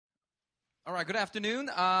All right, good afternoon.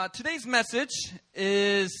 Today's message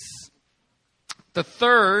is the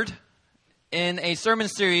third in a sermon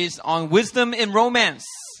series on wisdom in romance.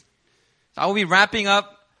 So I will be wrapping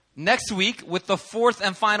up next week with the fourth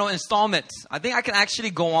and final installment. I think I can actually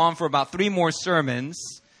go on for about 3 more sermons.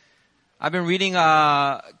 I've been reading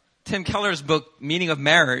Tim Keller's book, Meaning of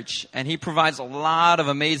Marriage, and he provides a lot of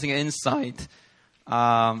amazing insight. So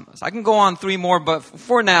I can go on 3 more, but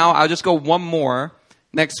for now, I'll just go 1 more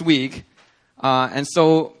next week. And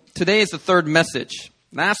so today is the third message.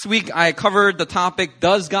 Last week I covered the topic,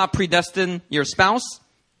 does God predestine your spouse?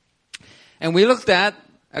 And we looked at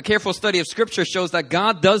a careful study of Scripture shows that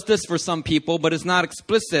God does this for some people, but it's not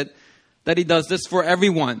explicit that He does this for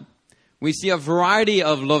everyone. We see a variety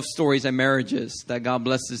of love stories and marriages that God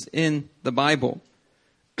blesses in the Bible.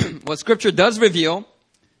 What Scripture does reveal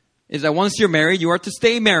is that once you're married, you are to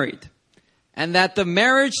stay married. And that the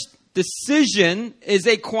marriage decision is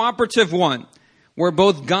a cooperative one, where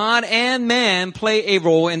both God and man play a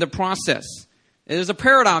role in the process. There's a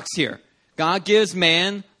paradox here. God gives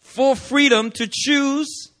man full freedom to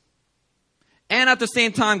choose, and at the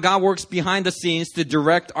same time, God works behind the scenes to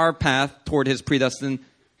direct our path toward His predestined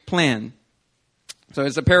plan. So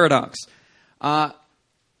it's a paradox.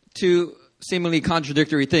 Two seemingly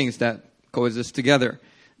contradictory things that coexist together.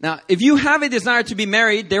 Now, if you have a desire to be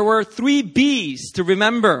married, there were 3 B's to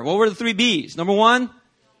remember. What were the 3 B's? Number 1,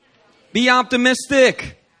 be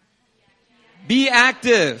optimistic. Be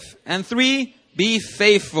active. And 3, be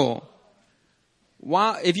faithful.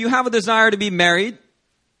 If you have a desire to be married,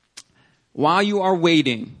 while you are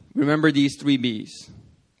waiting, remember these 3 B's.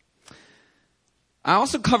 I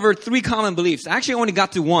also covered 3 common beliefs. I actually only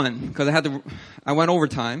got to 1 because I went over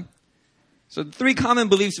time. So 3 common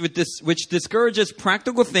beliefs which discourages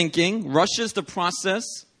practical thinking, rushes the process,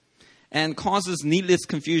 and causes needless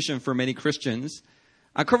confusion for many Christians.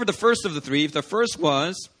 I covered the first of the 3. The first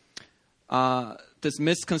was, this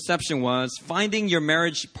misconception was, finding your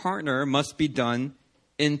marriage partner must be done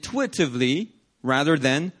intuitively rather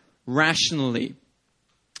than rationally.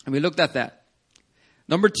 And we looked at that.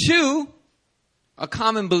 Number 2, a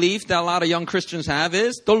common belief that a lot of young Christians have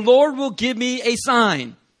is, the Lord will give me a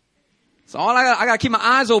sign. So I got to keep my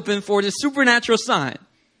eyes open for this supernatural sign.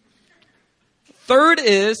 Third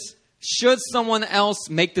is, should someone else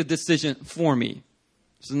make the decision for me?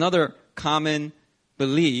 It's another common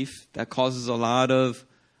belief that causes a lot of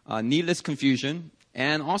needless confusion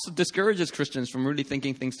and also discourages Christians from really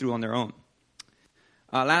thinking things through on their own.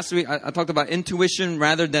 Last week, I talked about intuition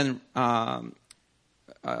rather than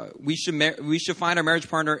we should find our marriage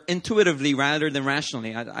partner intuitively rather than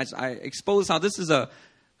rationally. I exposed how this is a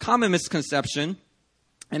common misconception,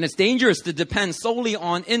 and it's dangerous to depend solely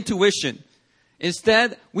on intuition.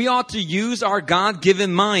 Instead, we ought to use our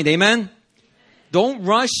God-given mind. Amen? Don't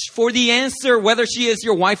rush for the answer whether she is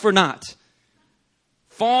your wife or not.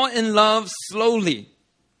 Fall in love slowly.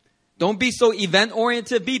 Don't be so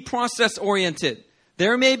event-oriented, be process-oriented.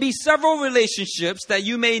 There may be several relationships that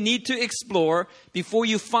you may need to explore before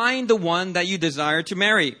you find the one that you desire to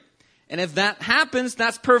marry. And if that happens,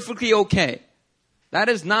 that's perfectly okay. That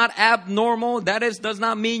is not abnormal. Does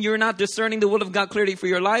not mean you're not discerning the will of God clearly for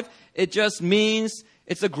your life. It just means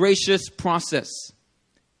it's a gracious process.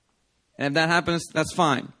 And if that happens, that's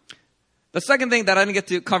fine. The second thing that I didn't get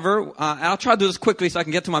to cover, and I'll try to do this quickly so I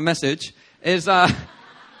can get to my message, is,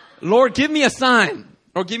 Lord, give me a sign.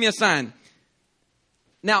 Or give me a sign.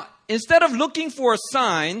 Now, instead of looking for a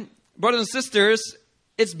sign, brothers and sisters,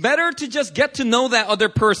 it's better to just get to know that other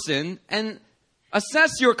person and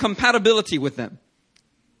assess your compatibility with them.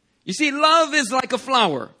 You see, love is like a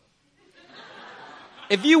flower.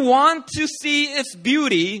 If you want to see its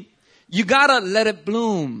beauty, you gotta let it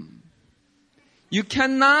bloom. You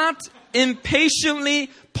cannot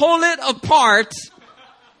impatiently pull it apart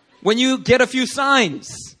when you get a few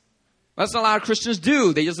signs. That's what a lot of Christians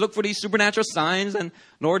do. They just look for these supernatural signs and,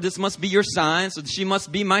 Lord, this must be your sign. So she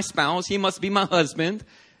must be my spouse. He must be my husband.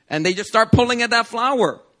 And they just start pulling at that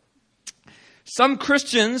flower. Some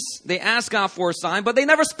Christians, they ask God for a sign, but they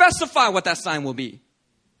never specify what that sign will be.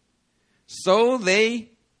 So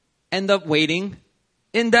they end up waiting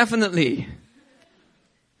indefinitely.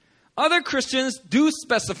 Other Christians do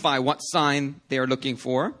specify what sign they are looking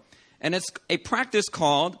for, and it's a practice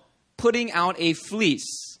called putting out a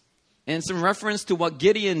fleece. And it's in reference to what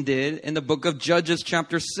Gideon did in the book of Judges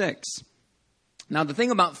chapter 6. Now, the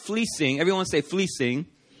thing about fleecing, everyone say fleecing,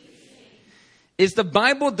 is the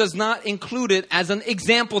Bible does not include it as an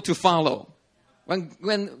example to follow.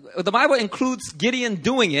 When the Bible includes Gideon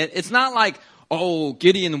doing it, it's not like, oh,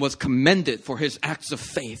 Gideon was commended for his acts of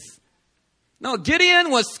faith. No, Gideon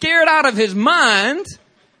was scared out of his mind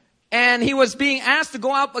And he was being asked to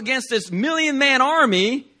go up against this 1,000,000-man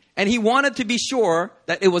army, and he wanted to be sure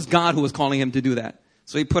that it was God who was calling him to do that.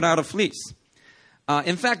 So he put out a fleece.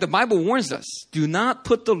 In fact, the Bible warns us, do not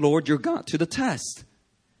put the Lord your God to the test.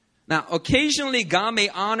 Now, occasionally God may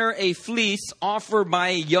honor a fleece offered by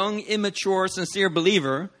a young, immature, sincere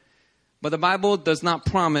believer, but the Bible does not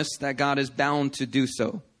promise that God is bound to do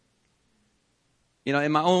so. You know,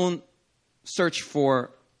 in my own search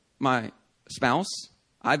for my spouse,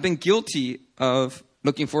 I've been guilty of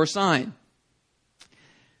looking for a sign.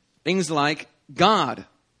 Things like, God,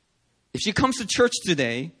 if she comes to church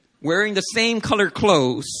today wearing the same colored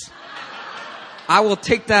clothes, I will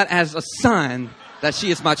take that as a sign that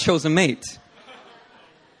she is my chosen mate.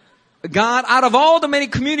 God, out of all the many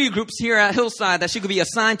community groups here at Hillside that she could be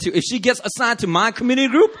assigned to, if she gets assigned to my community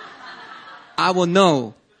group, I will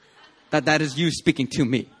know that that is you speaking to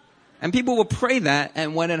me. And people will pray that,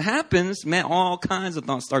 and when it happens, man, all kinds of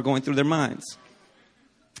thoughts start going through their minds.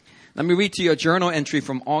 Let me read to you a journal entry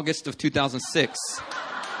from August of 2006.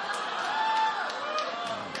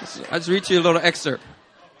 I'll just read to you a little excerpt.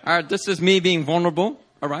 All right, this is me being vulnerable,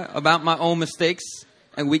 all right, about my own mistakes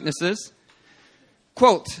and weaknesses.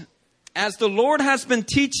 Quote, as the Lord has been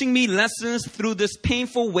teaching me lessons through this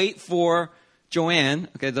painful wait for Joanne,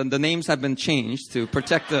 okay, the names have been changed to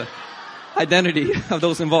protect the identity of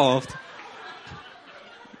those involved.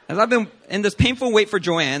 As I've been in this painful wait for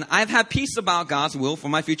Joanne, I've had peace about God's will for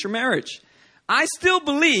my future marriage. I still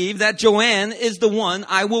believe that Joanne is the one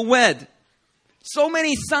I will wed. So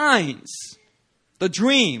many signs, the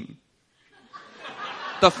dream,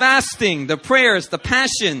 the fasting, the prayers, the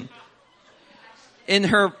passion in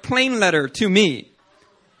her plain letter to me,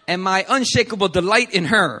 and my unshakable delight in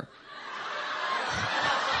her.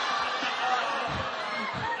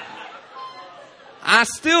 I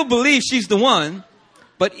still believe she's the one,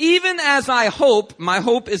 but even as I hope, my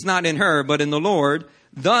hope is not in her, but in the Lord.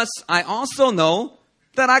 Thus, I also know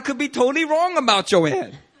that I could be totally wrong about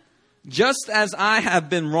Joanne, just as I have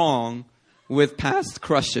been wrong with past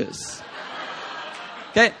crushes.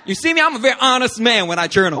 Okay, you see me, I'm a very honest man when I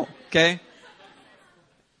journal, okay?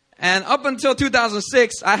 And up until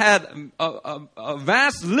 2006, I had a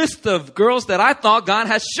vast list of girls that I thought God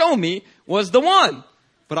had shown me was the one,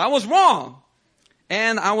 but I was wrong.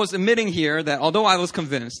 And I was admitting here that although I was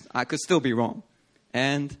convinced, I could still be wrong.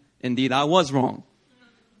 And indeed, I was wrong.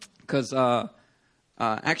 Because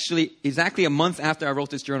actually, exactly a month after I wrote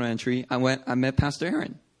this journal entry, I met Pastor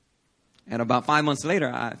Aaron. And about 5 months later,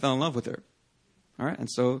 I fell in love with her. All right, and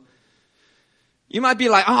so you might be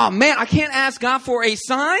like, oh man, I can't ask God for a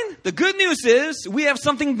sign. The good news is we have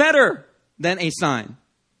something better than a sign.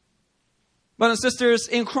 Brothers and sisters,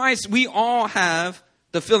 in Christ, we all have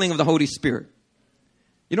the filling of the Holy Spirit.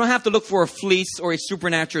 You don't have to look for a fleece or a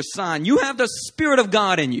supernatural sign. You have the Spirit of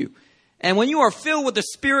God in you. And when you are filled with the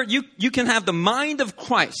Spirit, you can have the mind of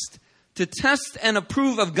Christ to test and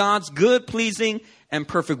approve of God's good, pleasing, and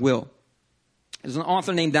perfect will. There's an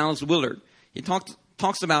author named Dallas Willard. He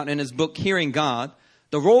talks about in his book, Hearing God,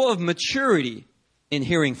 the role of maturity in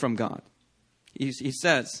hearing from God. He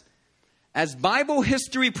says, as Bible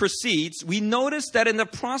history proceeds, we notice that in the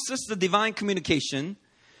process of divine communication,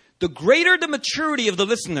 the greater the maturity of the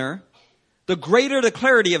listener, the greater the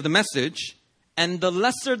clarity of the message, and the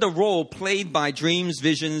lesser the role played by dreams,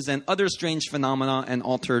 visions, and other strange phenomena and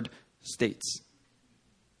altered states.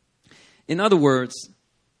 In other words,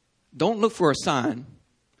 don't look for a sign.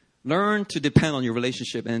 Learn to depend on your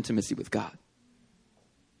relationship and intimacy with God.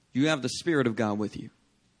 You have the Spirit of God with you.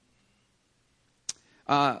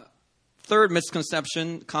 Third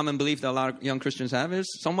misconception, common belief that a lot of young Christians have is,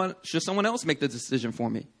 should someone else make the decision for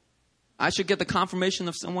me? I should get the confirmation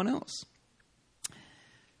of someone else.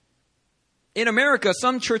 In America,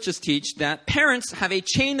 some churches teach that parents have a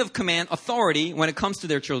chain of command authority when it comes to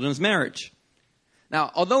their children's marriage.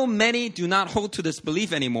 Now, although many do not hold to this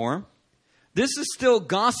belief anymore, this is still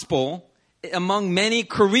gospel among many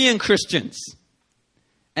Korean Christians.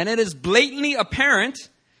 And it is blatantly apparent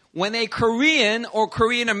when a Korean or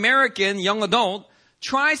Korean American young adult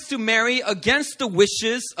tries to marry against the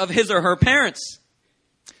wishes of his or her parents.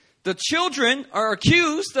 The children are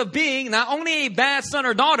accused of being not only a bad son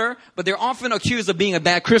or daughter, but they're often accused of being a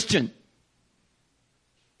bad Christian.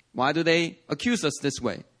 Why do they accuse us this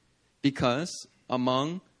way? Because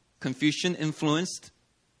among Confucian-influenced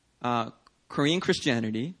Korean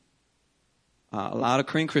Christianity, a lot of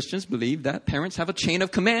Korean Christians believe that parents have a chain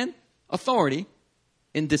of command authority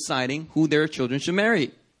in deciding who their children should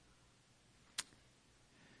marry.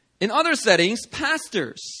 In other settings,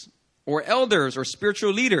 pastors or elders or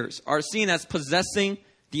spiritual leaders are seen as possessing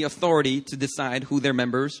the authority to decide who their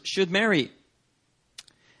members should marry.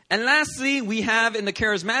 And lastly, we have in the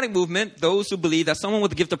charismatic movement those who believe that someone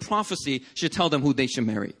with the gift of prophecy should tell them who they should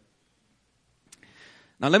marry.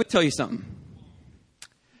 Now, let me tell you something.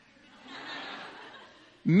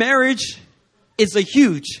 Marriage is a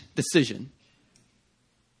huge decision.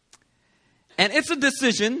 And it's a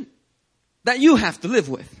decision that you have to live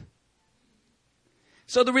with.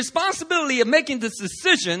 So the responsibility of making this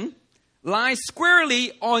decision lies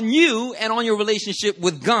squarely on you and on your relationship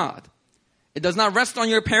with God. It does not rest on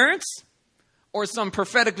your parents or some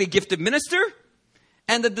prophetically gifted minister.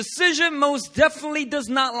 And the decision most definitely does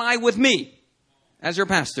not lie with me as your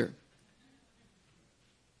pastor.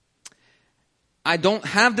 I don't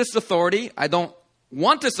have this authority. I don't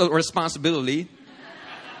want this responsibility.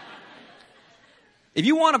 If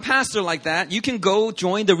you want a pastor like that, you can go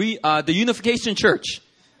join the Unification Church,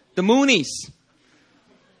 the Moonies.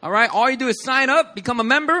 All right? All you do is sign up, become a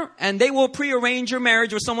member, and they will prearrange your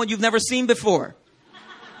marriage with someone you've never seen before,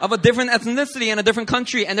 of a different ethnicity in a different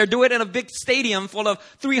country, and they're doing it in a big stadium full of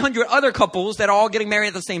 300 other couples that are all getting married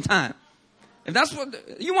at the same time. If that's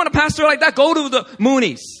what you want a pastor like that, go to the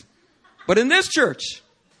Moonies. But in this church,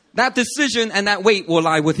 that decision and that weight will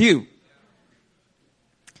lie with you.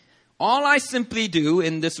 All I simply do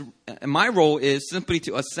in my role is simply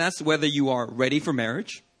to assess whether you are ready for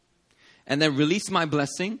marriage, and then release my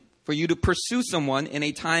blessing for you to pursue someone in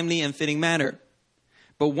a timely and fitting manner.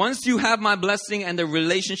 But once you have my blessing and the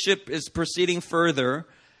relationship is proceeding further,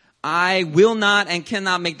 I will not and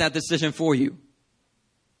cannot make that decision for you.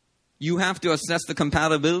 You have to assess the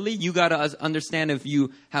compatibility. You got to understand if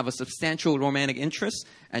you have a substantial romantic interest,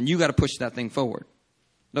 and you got to push that thing forward.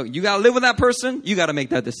 Look, you got to live with that person. You got to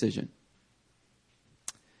make that decision.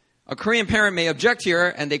 A Korean parent may object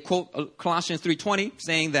here, and they quote Colossians 3:20,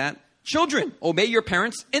 saying that, children, obey your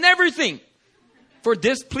parents in everything, for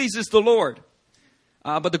this pleases the Lord.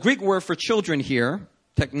 But the Greek word for children here,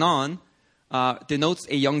 teknon, denotes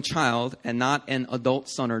a young child and not an adult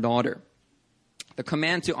son or daughter. The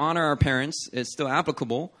command to honor our parents is still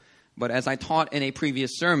applicable, but as I taught in a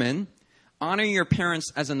previous sermon, honoring your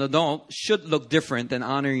parents as an adult should look different than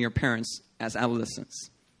honoring your parents as adolescents,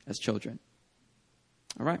 as children.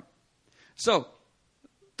 All right? So,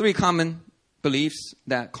 3 common beliefs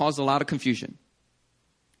that cause a lot of confusion.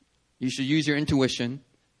 You should use your intuition.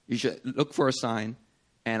 You should look for a sign.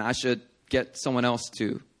 And I should get someone else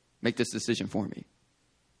to make this decision for me.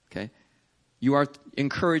 Okay? You are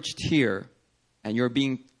encouraged here, and you're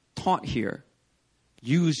being taught here.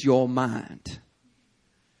 Use your mind.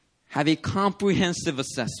 Have a comprehensive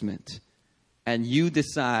assessment, and you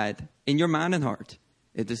decide in your mind and heart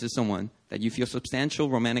if this is someone that you feel substantial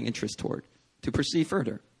romantic interest toward to proceed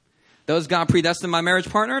further. Does God predestine my marriage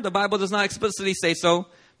partner? The Bible does not explicitly say so,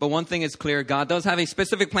 but one thing is clear. God does have a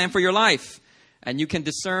specific plan for your life, and you can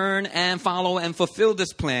discern and follow and fulfill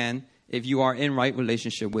this plan if you are in right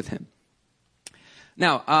relationship with Him.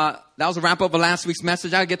 Now, that was a wrap-up of last week's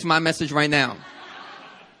message. I'll get to my message right now.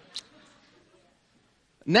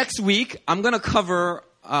 Next week, I'm going to cover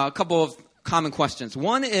a couple of common questions.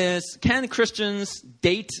 One is, can Christians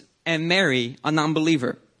date and marry a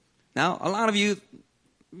non-believer? Now, a lot of you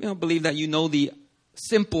believe that you know the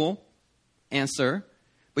simple answer,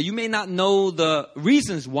 but you may not know the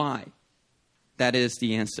reasons why that is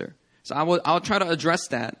the answer. So I'll try to address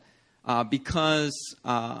that because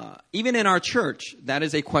even in our church, that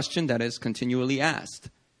is a question that is continually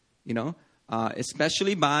asked,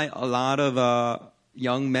 especially by a lot of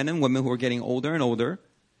young men and women who are getting older and older,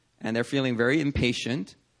 and they're feeling very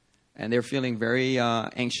impatient, and they're feeling very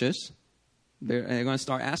anxious. They're going to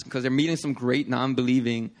start asking because they're meeting some great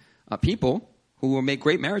non-believing people who will make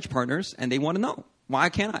great marriage partners, and they want to know, why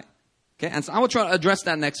can't I? Okay, and so I will try to address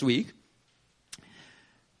that next week.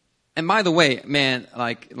 And by the way, man, all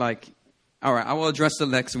right, I will address it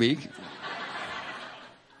next week.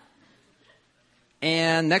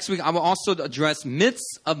 And next week, I will also address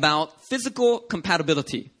myths about physical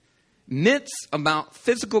compatibility. Myths about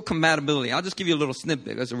physical compatibility. I'll just give you a little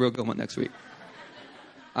snippet. That's a real good one next week.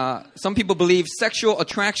 Some people believe sexual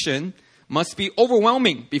attraction must be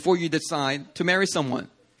overwhelming before you decide to marry someone.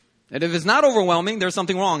 And if it's not overwhelming, there's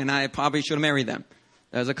something wrong, and I probably shouldn't marry them.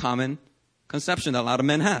 That's a common conception that a lot of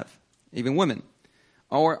men have, even women.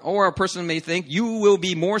 Or a person may think you will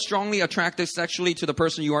be more strongly attracted sexually to the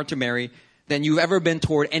person you are to marry than you've ever been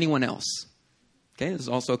toward anyone else. Okay, this is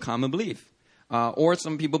also a common belief. Or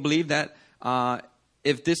some people believe that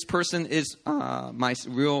if this person is my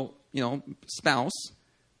real, spouse,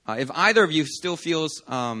 if either of you still feels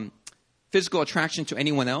physical attraction to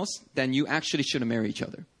anyone else, then you actually shouldn't marry each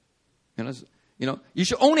other. You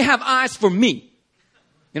should only have eyes for me.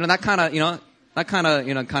 That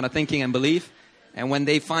kind of thinking and belief. And when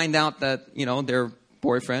they find out that, their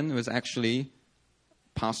boyfriend was actually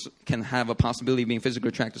can have a possibility of being physically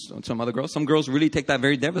attracted to some other girls, some girls really take that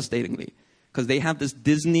very devastatingly because they have this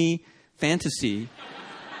Disney fantasy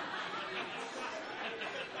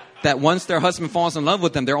that once their husband falls in love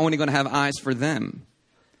with them, they're only going to have eyes for them.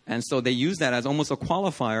 And so they use that as almost a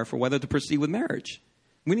qualifier for whether to proceed with marriage.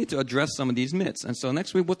 We need to address some of these myths. And so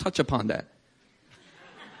next week we'll touch upon that.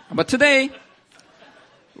 But today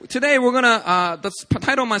we're going to, the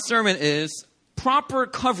title of my sermon is Proper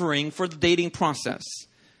Covering for the Dating Process.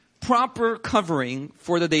 Proper covering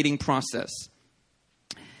for the dating process.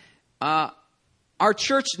 Our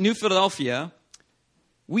church, New Philadelphia,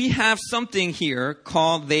 we have something here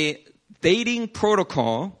called the dating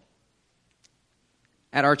protocol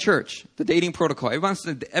at our church. The dating protocol.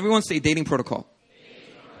 Everyone say dating protocol.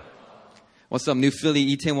 What's up, New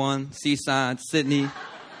Philly, Itaewon, Seaside, Sydney?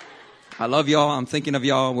 I love y'all. I'm thinking of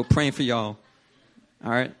y'all. We're praying for y'all.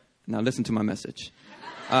 All right? Now listen to my message.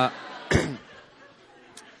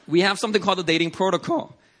 We have something called the dating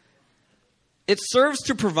protocol. It serves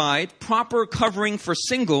to provide proper covering for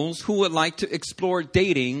singles who would like to explore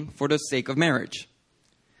dating for the sake of marriage.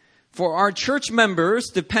 For our church members,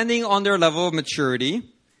 depending on their level of maturity,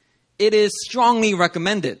 it is strongly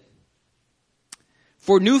recommended.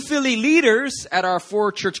 For New Philly leaders at our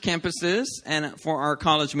 4 church campuses and for our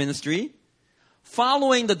college ministry,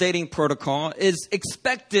 following the dating protocol is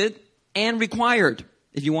expected and required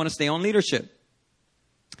if you want to stay on leadership.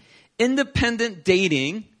 Independent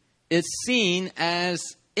dating is seen as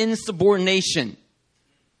insubordination.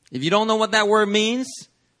 If you don't know what that word means,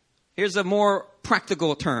 here's a more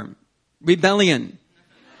practical term. Rebellion.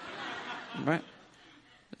 Right?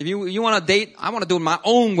 If you want to date, I want to do it my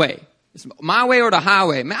own way. It's my way or the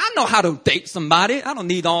highway. Man, I know how to date somebody. I don't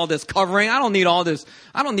need all this covering. I don't need all this.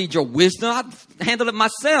 I don't need your wisdom. I handle it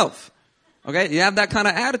myself. Okay? You have that kind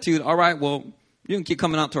of attitude. All right, well, you can keep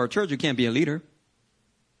coming out to our church. You can't be a leader.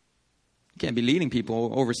 You can't be leading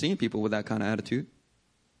people, overseeing people with that kind of attitude.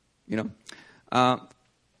 Now,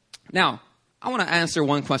 I want to answer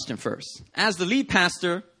one question first. As the lead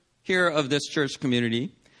pastor here of this church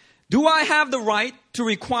community, do I have the right to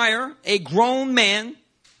require a grown man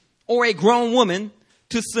or a grown woman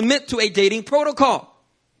to submit to a dating protocol?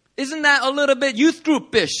 Isn't that a little bit youth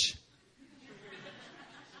group-ish?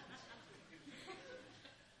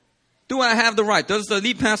 Do I have the right? Does the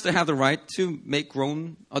lead pastor have the right to make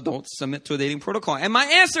grown adults submit to a dating protocol? And my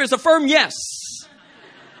answer is a firm yes.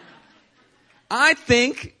 I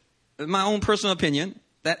think, in my own personal opinion,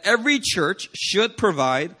 that every church should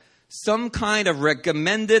provide some kind of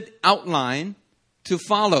recommended outline to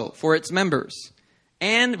follow for its members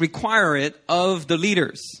and require it of the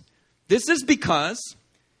leaders. This is because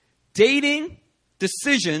dating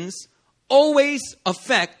decisions always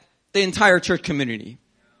affect the entire church community.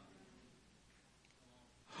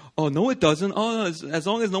 Oh, no, it doesn't. Oh, as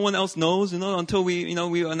long as no one else knows, until we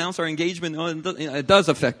announce our engagement, it does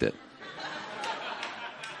affect it.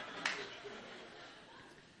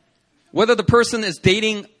 Whether the person is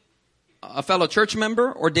dating a fellow church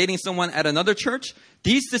member or dating someone at another church,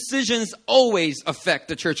 these decisions always affect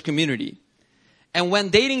the church community. And when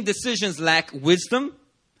dating decisions lack wisdom,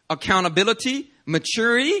 accountability,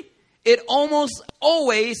 maturity, it almost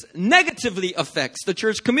always negatively affects the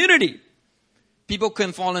church community. People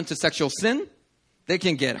can fall into sexual sin. They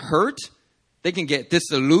can get hurt. They can get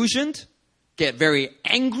disillusioned, get very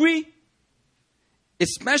angry,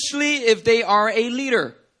 especially if they are a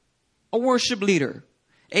leader, a worship leader,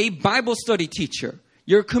 a Bible study teacher,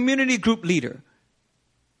 your community group leader.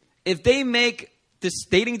 If they make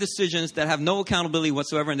dating decisions that have no accountability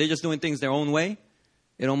whatsoever and they're just doing things their own way,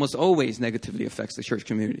 it almost always negatively affects the church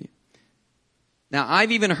community. Now,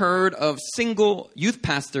 I've even heard of single youth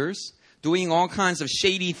pastors doing all kinds of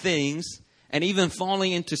shady things and even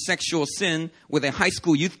falling into sexual sin with a high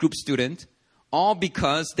school youth group student, all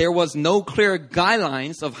because there was no clear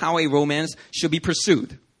guidelines of how a romance should be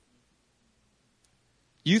pursued.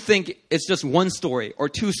 You think it's just one story or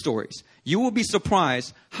 2 stories. You will be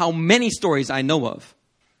surprised how many stories I know of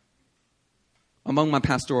among my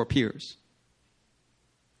pastoral peers.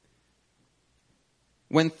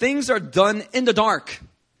 When things are done in the dark,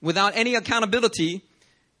 without any accountability,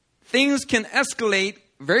 things can escalate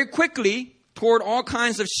very quickly toward all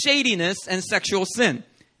kinds of shadiness and sexual sin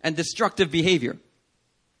and destructive behavior.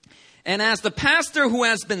 And as the pastor who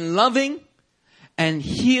has been loving and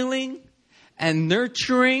healing and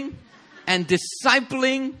nurturing and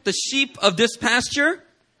discipling the sheep of this pasture,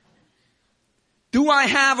 do I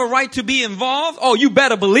have a right to be involved? Oh, you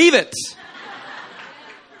better believe it.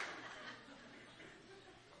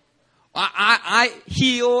 I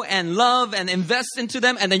heal and love and invest into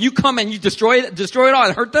them, and then you come and you destroy it all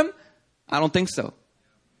and hurt them? I don't think so.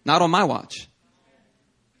 Not on my watch.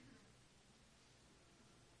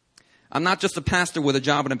 I'm not just a pastor with a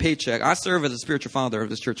job and a paycheck. I serve as a spiritual father of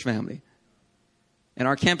this church family. And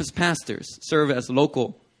our campus pastors serve as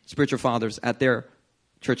local spiritual fathers at their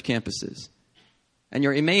church campuses. And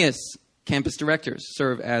your Emmaus campus directors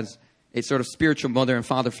serve as a sort of spiritual mother and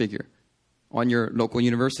father figure on your local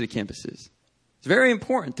university campuses. It's very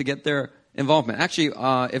important to get their involvement. Actually,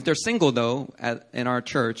 if they're single, though, in our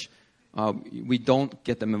church, we don't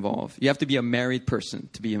get them involved. You have to be a married person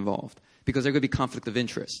to be involved because there could be conflict of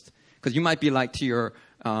interest. Because you might be like to your,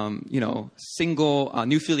 single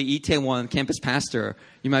New Philly Itaewon campus pastor,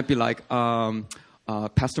 you might be like,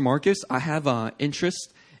 Pastor Marcus, I have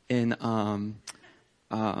interest in, I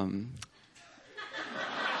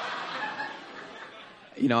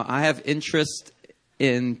have interest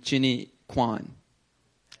in Ginny Kwan.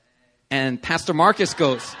 And Pastor Marcus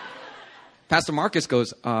goes,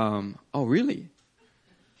 oh, really?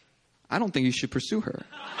 I don't think you should pursue her.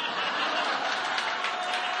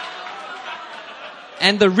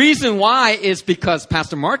 And the reason why is because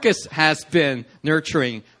Pastor Marcus has been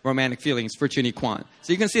nurturing romantic feelings for Ginny Kwan.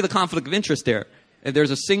 So you can see the conflict of interest there. If there's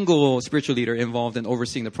a single spiritual leader involved in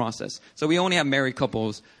overseeing the process. So we only have married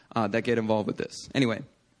couples that get involved with this. Anyway,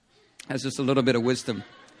 that's just a little bit of wisdom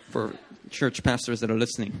for church pastors that are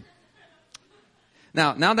listening.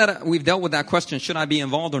 Now that we've dealt with that question, should I be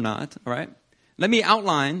involved or not? All right. Let me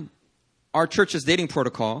outline our church's dating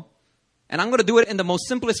protocol. And I'm going to do it in the most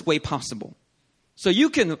simplest way possible. So you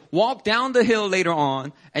can walk down the hill later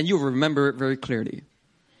on and you'll remember it very clearly.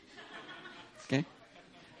 Okay?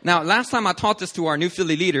 Now, last time I taught this to our New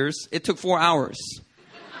Philly leaders, it took 4 hours.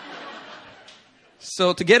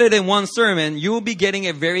 So to get it in one sermon, you will be getting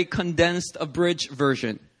a very condensed, abridged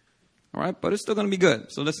version. All right? But it's still going to be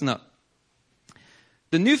good. So listen up.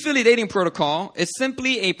 The New Philly dating protocol is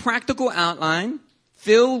simply a practical outline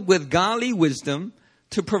filled with godly wisdom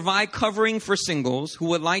to provide covering for singles who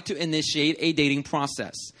would like to initiate a dating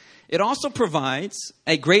process. It also provides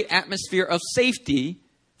a great atmosphere of safety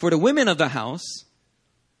for the women of the house.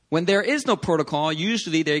 When there is no protocol,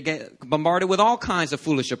 usually they get bombarded with all kinds of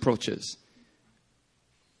foolish approaches.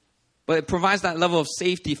 But it provides that level of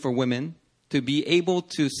safety for women to be able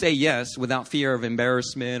to say yes without fear of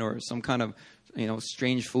embarrassment or some kind of,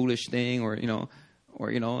 strange, foolish thing or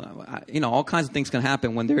all kinds of things can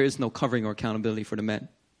happen when there is no covering or accountability for the men.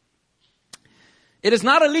 It is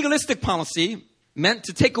not a legalistic policy meant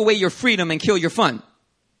to take away your freedom and kill your fun.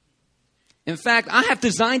 In fact, I have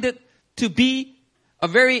designed it to be a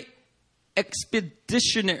very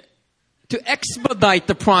expeditious, to expedite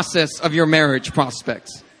the process of your marriage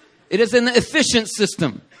prospects. It is an efficient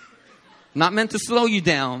system, not meant to slow you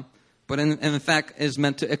down, but in fact is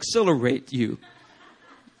meant to accelerate you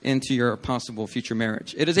into your possible future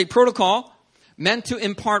marriage. It is a protocol meant to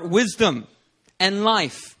impart wisdom and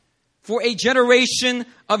life for a generation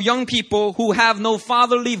of young people who have no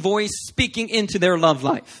fatherly voice speaking into their love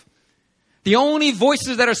life. The only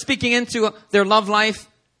voices that are speaking into their love life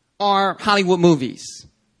are Hollywood movies,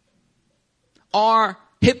 are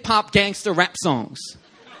hip-hop gangster rap songs,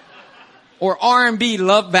 or R&B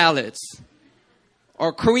love ballads,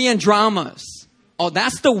 or Korean dramas. Oh,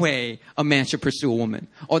 that's the way a man should pursue a woman.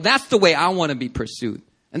 Oh, that's the way I want to be pursued.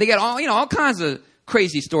 And they get all kinds of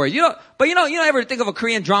crazy stories. You ever think of a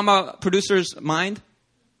Korean drama producer's mind?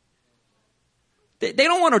 They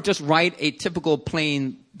don't want to just write a typical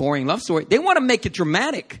plain, boring love story. They want to make it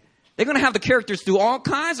dramatic. They're going to have the characters do all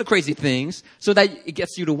kinds of crazy things so that it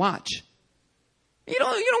gets you to watch. You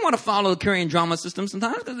don't want to follow the Korean drama system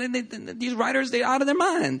sometimes because these writers, they're out of their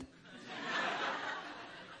mind.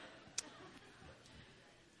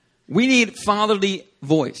 We need fatherly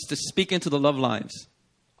voice to speak into the love lives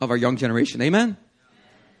of our young generation. Amen?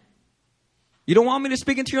 You don't want me to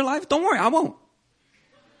speak into your life? Don't worry, I won't.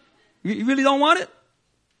 You really don't want it?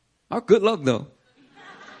 Oh, good luck, though.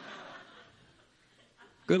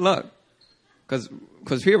 Good luck.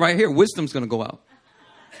 Because right here, wisdom's going to go out.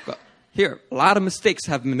 Here, a lot of mistakes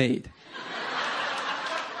have been made.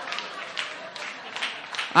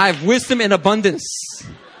 I have wisdom in abundance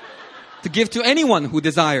to give to anyone who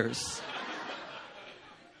desires.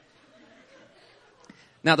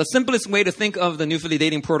 Now, the simplest way to think of the New Philly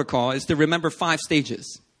dating protocol is to remember 5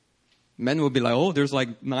 stages. Men will be like, oh, there's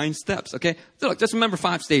like 9 steps. Okay, so look, just remember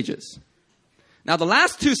 5 stages. Now, the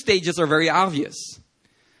last 2 stages are very obvious.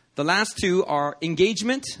 The last 2 are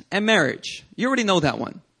engagement and marriage. You already know that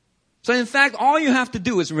one. So, in fact, all you have to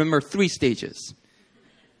do is remember 3 stages.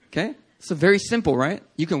 Okay? So very simple, right?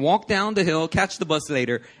 You can walk down the hill, catch the bus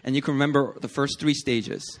later, and you can remember the first 3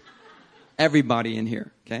 stages. Everybody in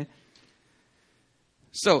here, okay?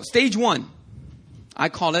 So stage 1, I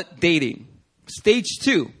call it dating. Stage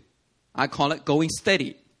 2, I call it going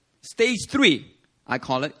steady. Stage 3, I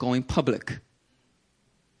call it going public.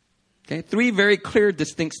 Okay, 3 very clear,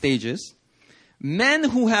 distinct stages. Men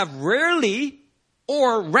who have rarely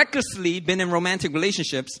or recklessly been in romantic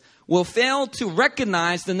relationships will fail to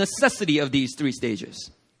recognize the necessity of these 3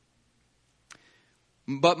 stages.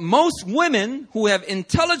 But most women who have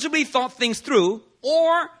intelligibly thought things through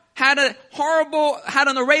or had an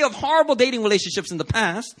array of horrible dating relationships in the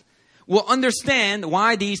past will understand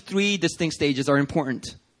why these 3 distinct stages are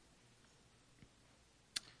important.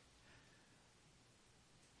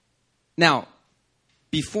 Now,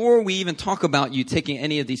 before we even talk about you taking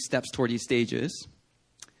any of these steps toward these stages,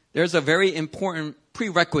 there's a very important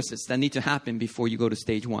prerequisites that need to happen before you go to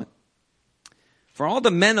stage 1. For all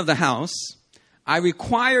the men of the house, I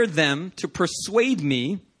require them to persuade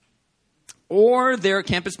me or their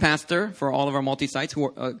campus pastor, for all of our multi-sites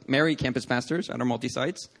who are married campus pastors at our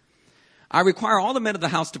multi-sites. I require all the men of the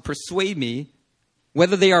house to persuade me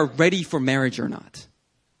whether they are ready for marriage or not.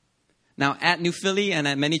 Now, at New Philly and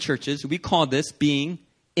at many churches, we call this being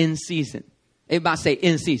in season. Everybody say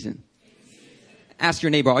in season. Ask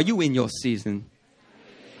your neighbor, are you in your season?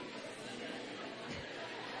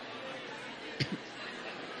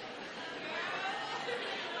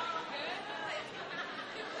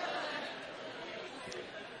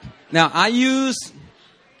 Now, I use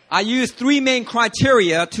 3 main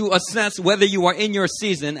criteria to assess whether you are in your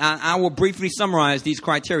season. I will briefly summarize these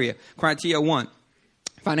criteria. Criteria 1,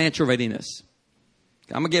 financial readiness.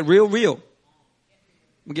 I'm going to get real.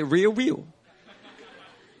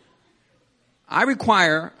 I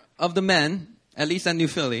require of the men, at least at New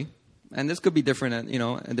Philly, and this could be different,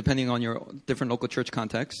 depending on your different local church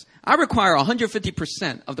context. I require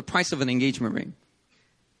 150% of the price of an engagement ring.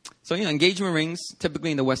 So, engagement rings,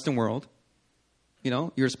 typically in the Western world,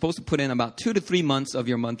 you're supposed to put in about 2 to 3 months of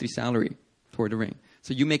your monthly salary toward the ring.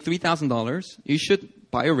 So you make $3,000, you should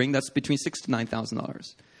buy a ring that's between $6,000 to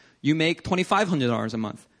 $9,000. You make $2,500 a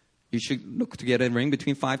month, you should look to get a ring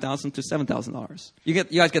between $5,000 to $7,000. You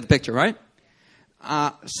guys get the picture, right?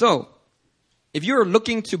 So, if you're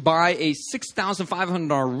looking to buy a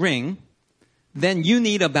 $6,500 ring, then you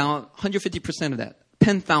need about 150% of that,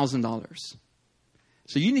 $10,000.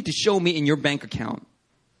 So you need to show me in your bank account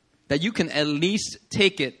that you can at least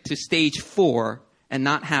take it to stage 4 and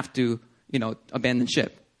not have to, abandon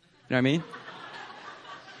ship. You know what I mean?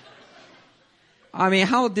 I mean,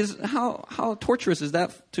 how torturous is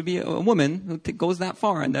that to be a woman who goes that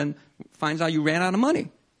far and then finds out you ran out of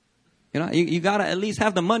money? You got to at least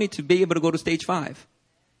have the money to be able to go to stage 5.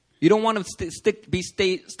 You don't want to be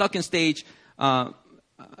stuck in stage 4,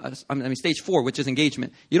 which is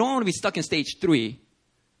engagement. You don't want to be stuck in stage 3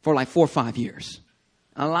 for like 4 or 5 years.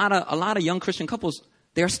 A lot of young Christian couples,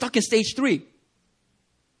 they're stuck in stage 3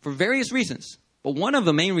 for various reasons. But one of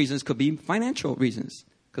the main reasons could be financial reasons,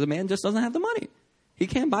 because the man just doesn't have the money. He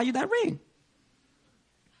can't buy you that ring.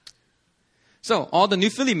 So, all the New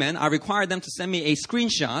Philly men, I require them to send me a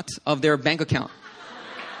screenshot of their bank account.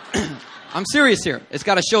 I'm serious here. It's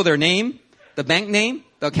got to show their name, the bank name,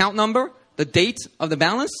 the account number, the date of the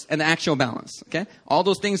balance, and the actual balance. Okay? All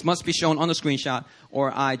those things must be shown on the screenshot,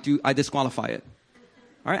 or I disqualify it.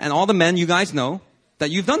 All right? And all the men, you guys know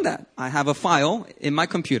that you've done that. I have a file in my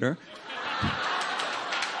computer.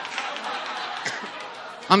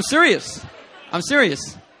 I'm serious.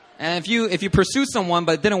 And if you pursue someone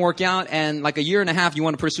but it didn't work out, and like a year and a half you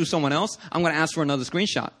want to pursue someone else, I'm going to ask for another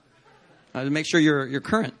screenshot to make sure you're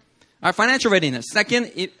current. All right, financial readiness.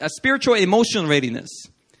 Second, spiritual and emotional readiness.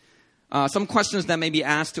 Some questions that may be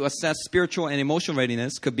asked to assess spiritual and emotional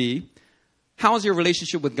readiness could be, how has your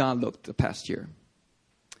relationship with God looked the past year?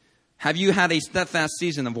 Have you had a steadfast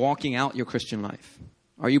season of walking out your Christian life?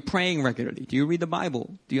 Are you praying regularly? Do you read the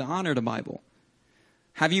Bible? Do you honor the Bible?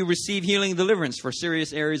 Have you received healing and deliverance for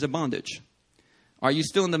serious areas of bondage? Are you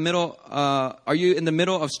still in the middle? Are you in the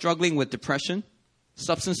middle of struggling with depression,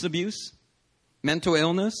 substance abuse, mental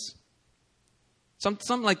illness,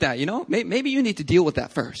 something like that? Maybe you need to deal with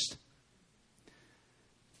that first.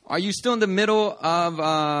 Are you still in the middle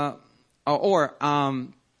of,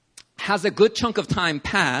 has a good chunk of time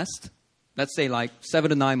passed? Let's say like 7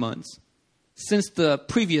 to 9 months since the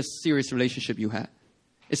previous serious relationship you had.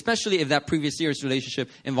 Especially if that previous serious relationship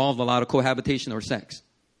involved a lot of cohabitation or sex.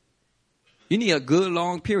 You need a good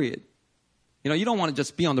long period. You don't want to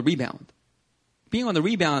just be on the rebound. Being on the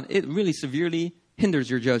rebound, it really severely hinders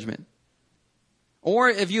your judgment. Or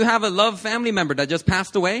if you have a loved family member that just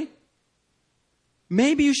passed away,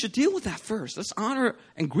 maybe you should deal with that first. Let's honor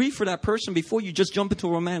and grieve for that person before you just jump into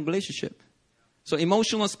a romantic relationship. So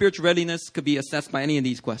emotional and spiritual readiness could be assessed by any of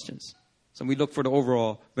these questions. So we look for the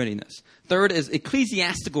overall readiness. Third is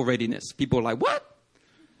ecclesiastical readiness. People are like, what?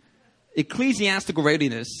 Ecclesiastical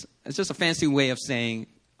readiness is just a fancy way of saying,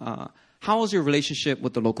 how is your relationship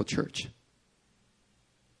with the local church?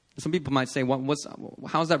 Some people might say,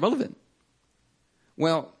 how is that relevant?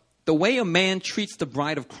 Well, the way a man treats the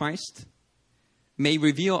bride of Christ may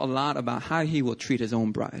reveal a lot about how he will treat his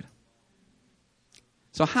own bride.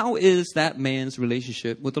 So how is that man's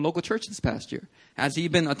relationship with the local church this past year? Has he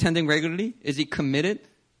been attending regularly? Is he committed?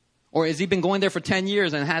 Or has he been going there for 10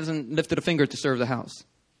 years and hasn't lifted a finger to serve the house?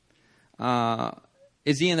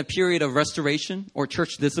 Is he in a period of restoration or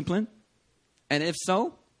church discipline? And if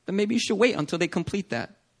so, then maybe you should wait until they complete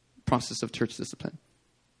that process of church discipline.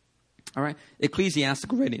 All right?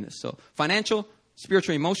 Ecclesiastical readiness. So financial,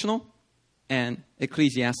 spiritual, emotional, and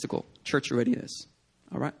ecclesiastical church readiness.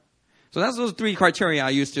 All right? So that's those three criteria I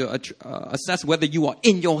use to assess whether you are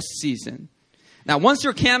in your season. Now, once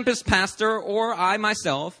your campus pastor or I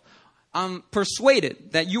myself, I'm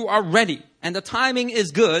persuaded that you are ready and the timing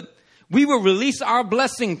is good, we will release our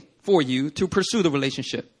blessing for you to pursue the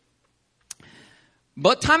relationship.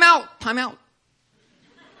 But time out.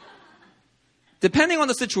 Depending on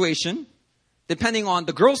the situation, depending on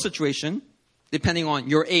the girl's situation, depending on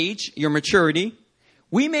your age, your maturity,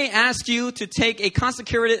 we may ask you to take a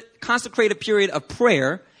consecrated period of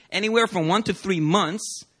prayer, anywhere from 1 to 3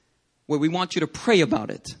 months, where we want you to pray about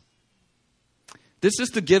it. This is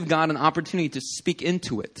to give God an opportunity to speak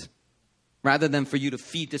into it, rather than for you to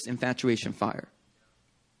feed this infatuation fire.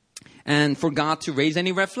 And for God to raise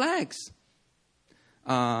any red flags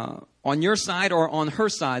on your side or on her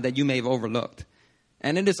side that you may have overlooked.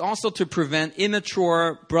 And it is also to prevent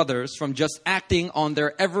immature brothers from just acting on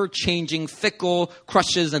their ever-changing, fickle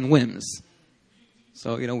crushes and whims.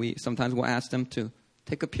 So, we sometimes will ask them to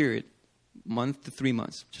take a period, 1 to 3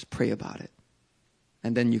 months. Just pray about it.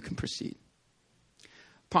 And then you can proceed.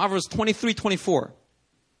 Proverbs 23:24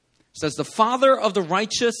 says, the father of the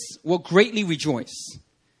righteous will greatly rejoice.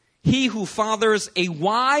 He who fathers a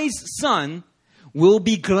wise son will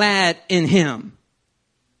be glad in him.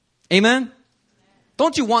 Amen?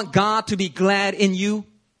 Don't you want God to be glad in you?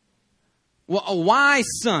 Well, a wise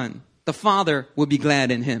son, the father will be glad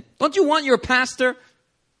in him. Don't you want your pastor?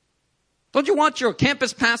 Don't you want your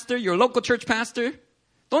campus pastor, your local church pastor?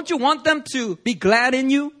 Don't you want them to be glad in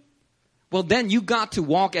you? Well, then you got to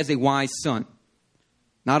walk as a wise son,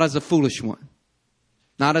 not as a foolish one,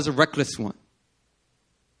 not as a reckless one.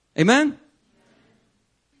 Amen?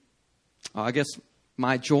 I guess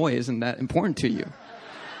my joy isn't that important to you.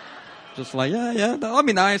 Just like, yeah, that'll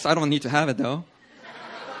be nice. I don't need to have it, though.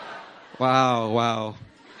 Wow.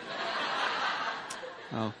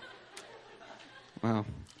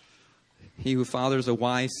 He who fathers a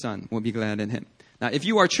wise son will be glad in him. Now, if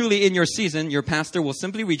you are truly in your season, your pastor will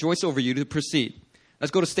simply rejoice over you to proceed.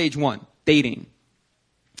 Let's go to stage 1, dating.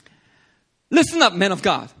 Listen up, men of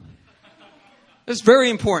God. It's very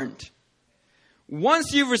important.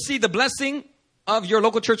 Once you've received the blessing of your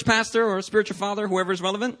local church pastor or spiritual father, whoever is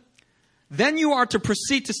relevant, then you are to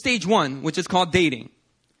proceed to stage 1, which is called dating.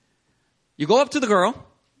 You go up to the girl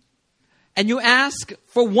and you ask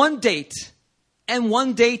for one date and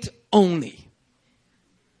one date only.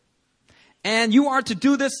 And you are to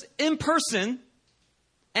do this in person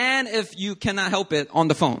and, if you cannot help it, on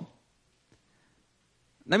the phone.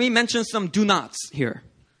 Let me mention some do nots here.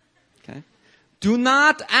 Okay? Do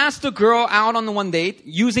not ask the girl out on the one date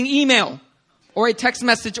using email or a text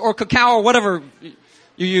message or Kakao or whatever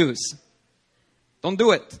you use. Don't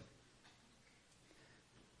do it.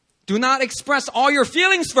 Do not express all your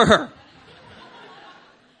feelings for her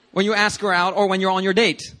when you ask her out or when you're on your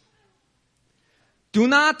date. Do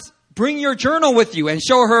not bring your journal with you and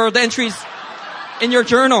show her the entries in your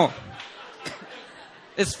journal.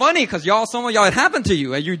 It's funny because some of y'all, it happened to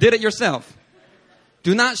you and you did it yourself.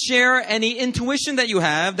 Do not share any intuition that you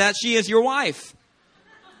have that she is your wife,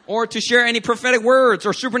 or to share any prophetic words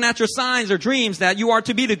or supernatural signs or dreams that you are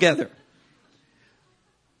to be together.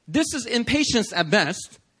 This is impatience at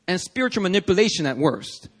best and spiritual manipulation at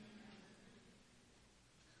worst.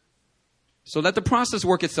 So let the process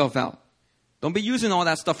work itself out. Don't be using all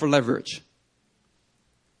that stuff for leverage.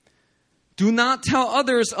 Do not tell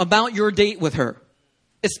others about your date with her,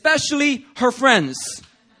 especially her friends.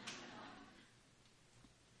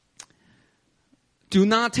 Do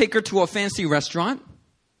not take her to a fancy restaurant.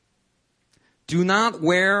 Do not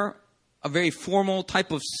wear a very formal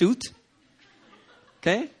type of suit.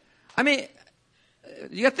 Okay? I mean,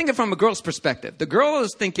 you got to think it from a girl's perspective. The girl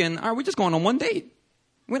is thinking, all right, we're just going on one date.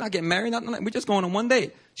 We're not getting married. We're just going on one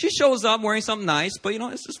date. She shows up wearing something nice, but,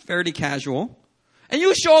 it's just fairly casual. And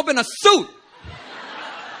you show up in a suit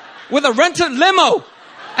with a rented limo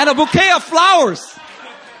and a bouquet of flowers.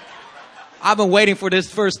 I've been waiting for this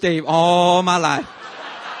first date all my life.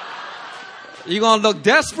 You're going to look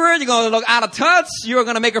desperate. You're going to look out of touch. You're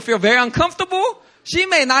going to make her feel very uncomfortable. She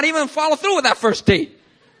may not even follow through with that first date.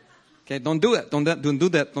 Okay, don't do it. Don't do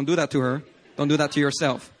that. Don't do that to her. Don't do that to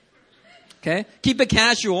yourself. Okay? Keep it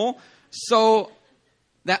casual so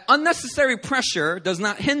that unnecessary pressure does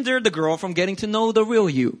not hinder the girl from getting to know the real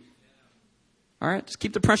you. All right? Just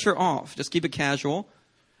keep the pressure off. Just keep it casual.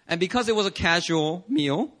 And because it was a casual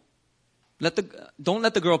meal, don't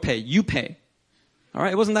let the girl pay. You pay. All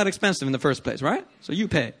right? It wasn't that expensive in the first place, right? So you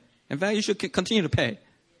pay. In fact, you should continue to pay.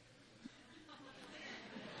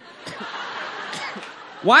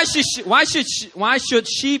 Why should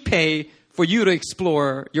she pay for you to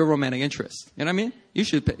explore your romantic interest? You know what I mean? You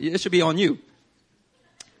should pay. It should be on you.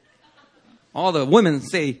 All the women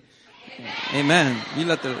say, amen. You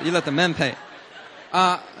let the men pay.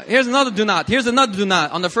 Here's another do not. Here's another do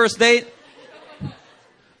not. On the first date,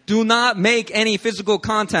 do not make any physical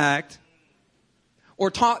contact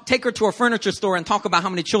or take her to a furniture store and talk about how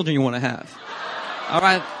many children you want to have. All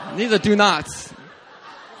right? These are do nots.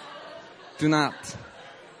 Do not.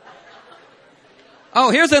 Oh,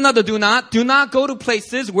 here's another do not. Do not go to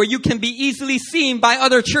places where you can be easily seen by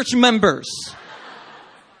other church members.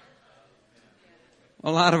 A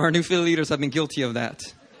lot of our new field leaders have been guilty of that.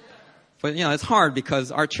 But, it's hard because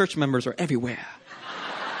our church members are everywhere.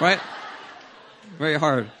 Right? Very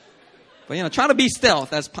hard. But, try to be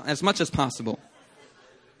stealth as much as possible.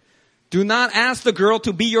 Do not ask the girl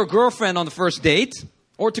to be your girlfriend on the first date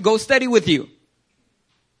or to go steady with you.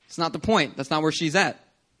 It's not the point. That's not where she's at.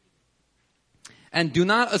 And do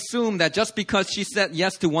not assume that just because she said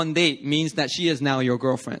yes to one date means that she is now your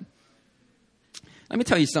girlfriend. Let me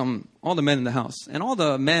tell you something, all the men in the house and all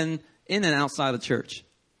the men in and outside the church.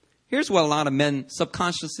 Here's what a lot of men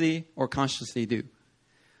subconsciously or consciously do.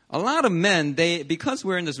 A lot of men, because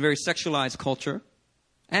we're in this very sexualized culture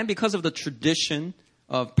and because of the tradition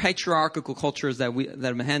of patriarchal cultures that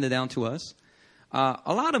have been handed down to us,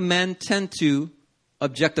 a lot of men tend to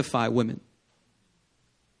objectify women.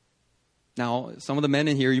 Now, some of the men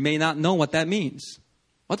in here, you may not know what that means.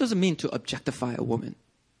 What does it mean to objectify a woman?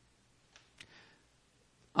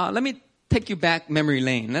 Let me take you back memory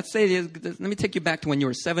lane. Let me take you back to when you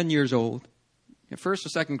were 7 years old, your first or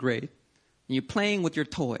second grade, and you're playing with your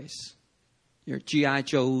toys, your G.I.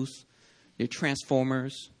 Joes, your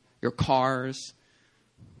Transformers, your cars,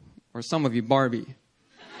 or some of you Barbie.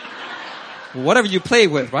 Whatever you play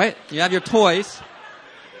with, right? You have your toys.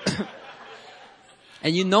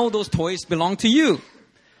 And you know those toys belong to you.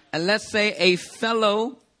 And let's say a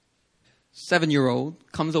fellow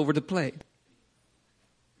 7-year-old comes over to play.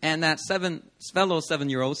 And that fellow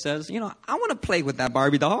 7-year-old says, I want to play with that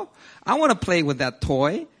Barbie doll. I want to play with that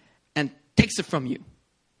toy, and takes it from you.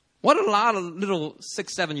 What do a lot of little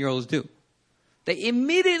 6, 7-year-olds do? They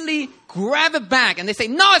immediately grab it back and they say,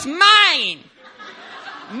 no, it's mine.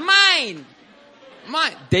 Mine.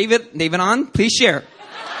 David on, please share.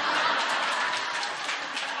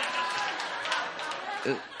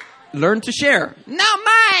 Learn to share. Not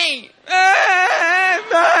mine.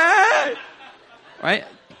 Right?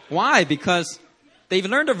 Why? Because they've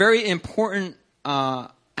learned a very important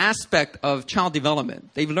aspect of child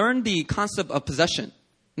development. They've learned the concept of possession.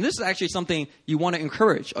 And this is actually something you want to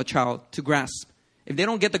encourage a child to grasp. If they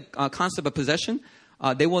don't get the concept of possession,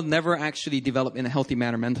 they will never actually develop in a healthy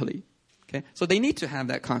manner mentally. Okay? So they need to have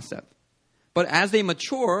that concept. But as they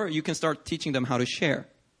mature, you can start teaching them how to share.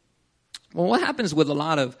 Well, what happens with a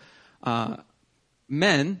lot of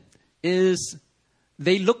men is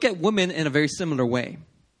they look at women in a very similar way.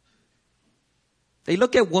 They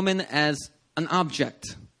look at women as an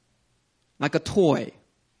object, like a toy,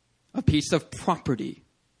 a piece of property,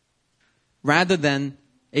 rather than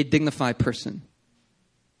a dignified person.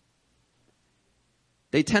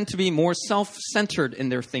 They tend to be more self-centered in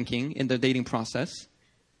their thinking, in their dating process,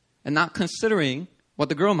 and not considering what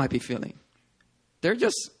the girl might be feeling. They're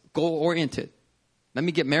just goal-oriented. Let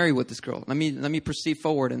me get married with this girl. Let me proceed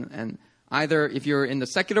forward and either if you're in the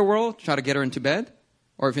secular world, try to get her into bed,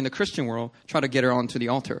 or if you're in the Christian world, try to get her onto the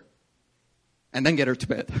altar and then get her to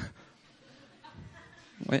bed.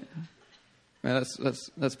 Wait.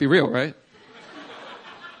 Let's be real, right?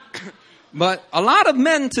 But a lot of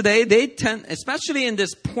men today, they tend, especially in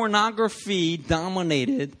this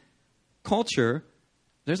pornography-dominated culture,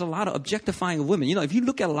 there's a lot of objectifying of women. If you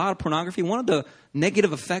look at a lot of pornography, one of the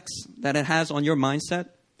negative effects that it has on your mindset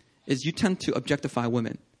is you tend to objectify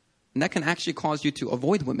women. And that can actually cause you to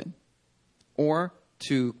avoid women or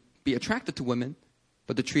to be attracted to women,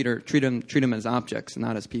 but to treat them as objects and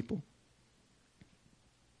not as people.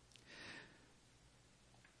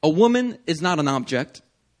 A woman is not an object.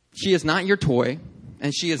 She is not your toy,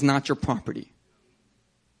 and she is not your property.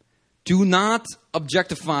 Do not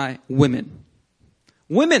objectify women.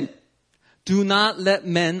 Women, do not let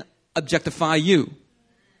men objectify you.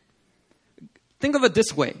 Think of it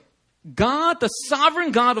this way. God, the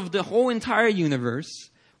sovereign God of the whole entire universe,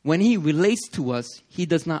 when he relates to us, he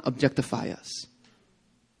does not objectify us.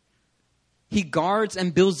 He guards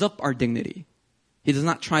and builds up our dignity. He does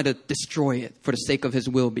not try to destroy it for the sake of his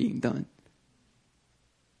will being done.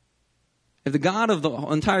 If the God of the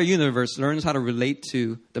entire universe learns how to relate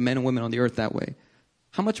to the men and women on the earth that way,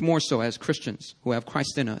 how much more so as Christians who have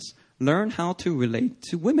Christ in us, learn how to relate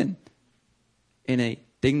to women in a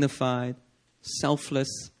dignified,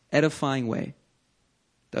 selfless, edifying way.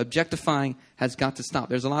 The objectifying has got to stop.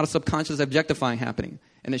 There's a lot of subconscious objectifying happening.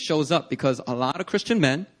 And it shows up because a lot of Christian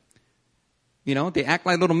men, they act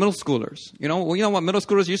like little middle schoolers. You know what middle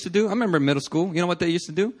schoolers used to do? I remember middle school. You know what they used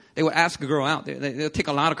to do? They would ask a girl out. They'd take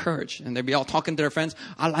a lot of courage. And they'd be all talking to their friends.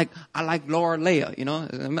 I like Laura Leah,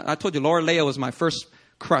 I told you Laura Leah was my first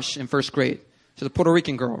crush in first grade. She's a Puerto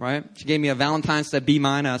Rican girl, right? She gave me a Valentine's Day B-.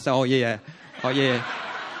 And I said, oh, yeah.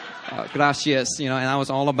 Gracias, and I was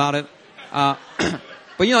all about it. But,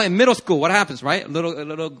 in middle school, what happens, right?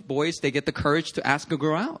 Little boys, they get the courage to ask a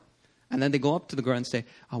girl out. And then they go up to the girl and say,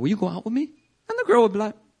 will you go out with me? And the girl would be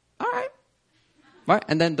like, all right. Right?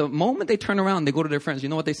 And then the moment they turn around, they go to their friends. You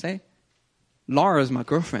know what they say? Laura is my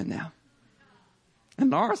girlfriend now. And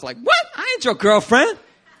Laura's like, what? I ain't your girlfriend.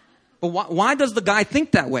 But why does the guy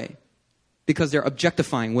think that way? Because they're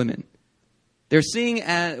objectifying women. They're seeing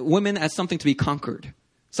women as something to be conquered,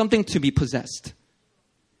 something to be possessed.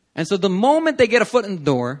 And so the moment they get a foot in the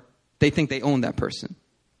door, they think they own that person.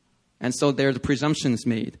 And so there's the presumptions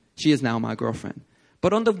made. She is now my girlfriend.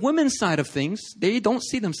 But on the women's side of things, they don't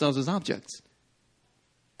see themselves as objects.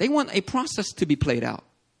 They want a process to be played out.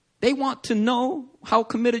 They want to know how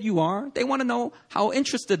committed you are. They want to know how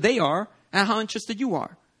interested they are and how interested you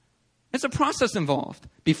are. It's a process involved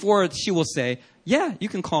before she will say, yeah, you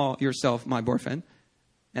can call yourself my boyfriend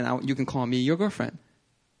and you can call me your girlfriend.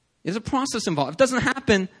 There's a process involved. It doesn't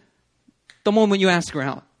happen the moment you ask her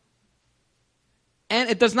out. And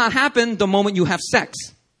it does not happen the moment you have sex.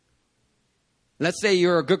 Let's say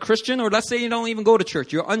you're a good Christian, or let's say you don't even go to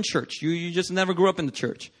church. You're unchurched. You just never grew up in the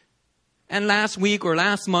church. And last week or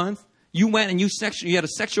last month, you went and you had a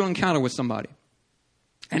sexual encounter with somebody.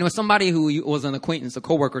 And it was somebody who was an acquaintance, a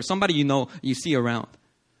coworker, somebody you see around.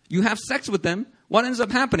 You have sex with them. What ends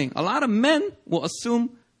up happening? A lot of men will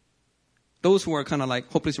assume, those who are kind of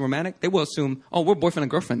like hopelessly romantic, they will assume, oh, we're boyfriend and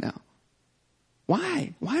girlfriend now.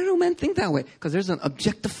 Why? Why do men think that way? Because there's an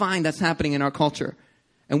objectifying that's happening in our culture.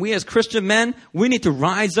 And we as Christian men, we need to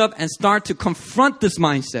rise up and start to confront this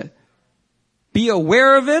mindset. Be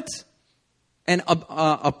aware of it and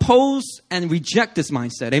oppose and reject this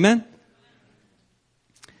mindset. Amen?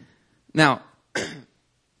 Now,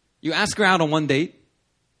 you ask her out on one date.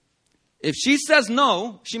 If she says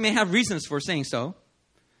no, she may have reasons for saying so.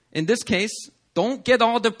 In this case, don't get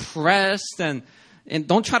all depressed and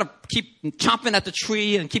don't try to keep chopping at the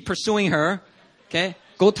tree and keep pursuing her. Okay?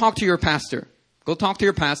 Go talk to your pastor. Go talk to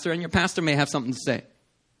your pastor, and your pastor may have something to say.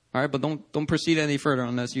 All right? But don't proceed any further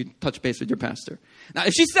unless you touch base with your pastor. Now,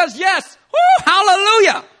 if she says yes, whoo,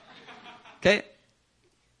 hallelujah. Okay?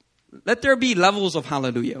 Let there be levels of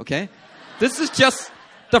hallelujah, okay? This is just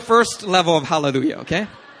the first level of hallelujah, okay?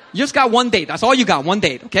 You just got one date. That's all you got, one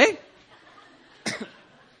date, okay?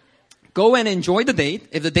 Go and enjoy the date.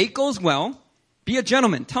 If the date goes well, be a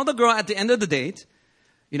gentleman. Tell the girl at the end of the date,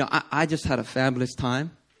 I just had a fabulous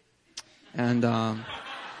time. And,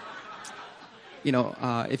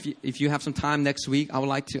 if you have some time next week, I would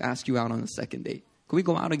like to ask you out on a second date. Could we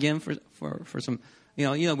go out again for some,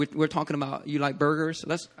 we're talking about, you like burgers?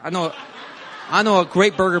 I know a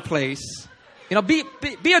great burger place.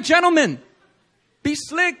 Be a gentleman. Be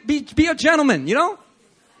slick. Be a gentleman,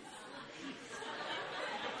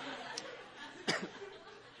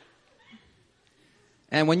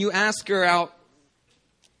 And when you ask her out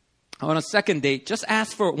on a second date, just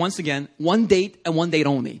ask for, once again, one date and one date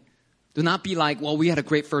only. Do not be like, well, we had a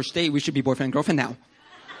great first date. We should be boyfriend and girlfriend now.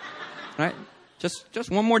 Right?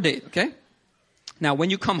 Just one more date, okay? Now, when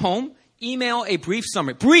you come home, email a brief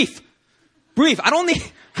summary. Brief. I don't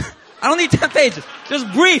need 10 pages.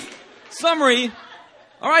 Just brief summary.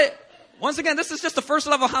 All right? Once again, this is just the first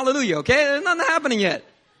level of hallelujah, okay? There's nothing happening yet.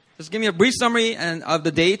 Just give me a brief summary of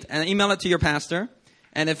the date and email it to your pastor.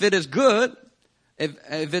 And if it is good,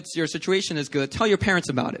 if it's your situation is good, tell your parents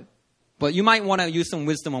about it. But you might want to use some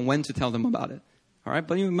wisdom on when to tell them about it. All right?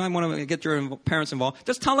 But you might want to get your parents involved.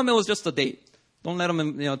 Just tell them it was just a date. Don't let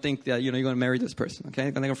them, think that, you're going to marry this person. Okay?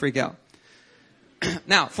 They're going to freak out.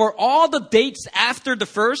 Now, for all the dates after the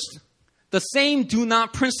first, the same do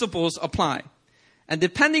not principles apply. And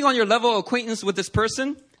depending on your level of acquaintance with this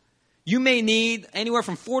person, you may need anywhere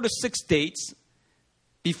from 4 to 6 dates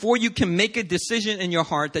before you can make a decision in your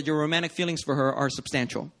heart that your romantic feelings for her are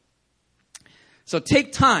substantial. So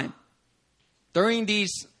take time during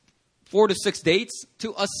these 4 to 6 dates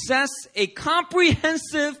to assess a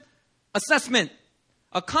comprehensive assessment,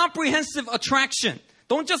 a comprehensive attraction.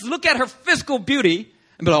 Don't just look at her physical beauty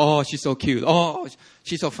and be like, oh, she's so cute. Oh,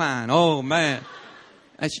 she's so fine. Oh, man.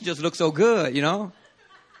 And she just looks so good,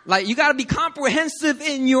 Like, you got to be comprehensive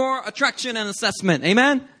in your attraction and assessment.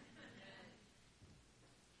 Amen?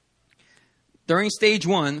 During stage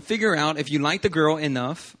 1, figure out if you like the girl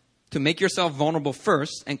enough to make yourself vulnerable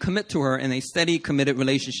first and commit to her in a steady, committed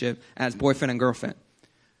relationship as boyfriend and girlfriend.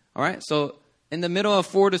 All right? So, in the middle of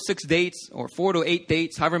 4 to 6 dates or 4 to 8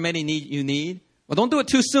 dates, however many you need, well, don't do it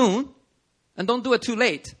too soon and don't do it too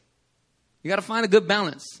late. You got to find a good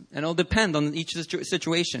balance, and it'll depend on each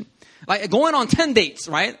situation. Like going on 10 dates,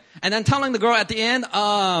 right? And then telling the girl at the end,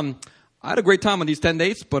 I had a great time on these 10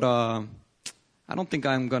 dates, but I don't think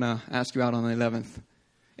I'm going to ask you out on the 11th.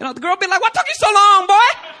 The girl be like, what took you so long, boy?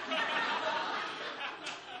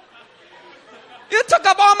 You took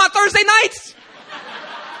up all my Thursday nights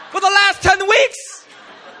for the last 10 weeks.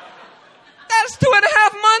 That's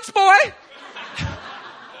 2.5 months, boy.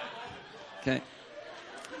 Okay.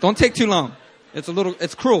 Don't take too long. It's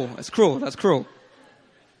cruel. It's cruel. That's cruel.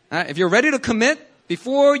 All right? If you're ready to commit,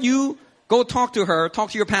 before you go talk to her, talk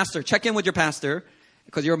to your pastor. Check in with your pastor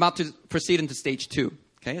because you're about to proceed into stage 2.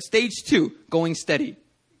 Okay? Stage 2, going steady.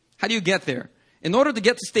 How do you get there? In order to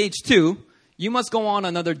get to stage 2, you must go on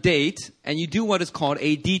another date and you do what is called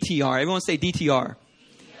a DTR. Everyone say DTR.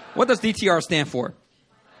 What does DTR stand for?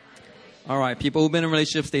 All right. People who've been in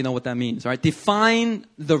relationships, they know what that means. All right. Define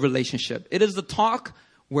the relationship. It is the talk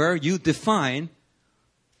where you define,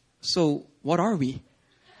 so what are we?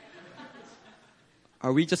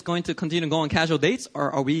 Are we just going to continue to go on casual dates,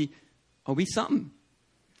 or are we something?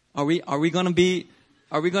 Are we going to be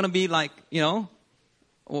like,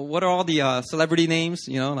 what are all the celebrity names,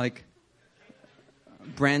 like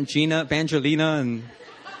Brangelina and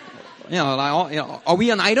are we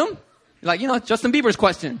an item? Like, Justin Bieber's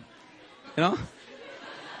question.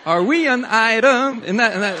 Are we an item? In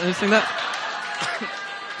that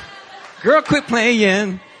girl, quit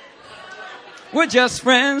playing. We're just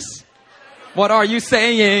friends. What are you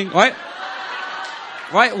saying? Right?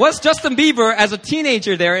 What's Justin Bieber as a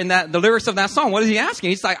teenager there in the lyrics of that song? What is he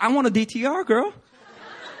asking? He's like, I want a DTR, girl.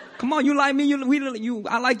 Come on, you like me,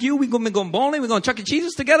 I like you. We're going to go bowling. We're going to Chuck E.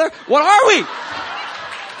 Cheese's together. What are we?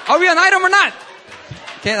 Are we an item or not?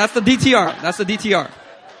 Okay, that's the DTR.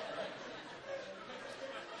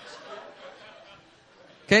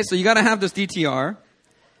 Okay, so you got to have this DTR.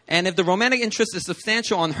 And if the romantic interest is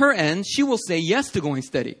substantial on her end, she will say yes to going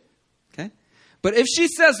steady. Okay? But if she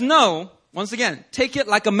says no, once again, take it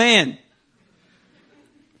like a man.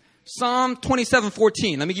 Psalm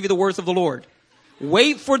 27:14. Let me give you the words of the Lord.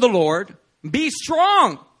 Wait for the Lord. Be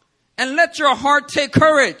strong. And let your heart take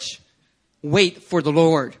courage. Wait for the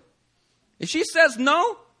Lord. If she says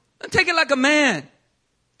no, then take it like a man.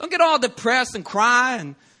 Don't get all depressed and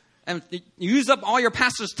cry and use up all your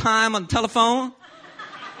pastor's time on the telephone.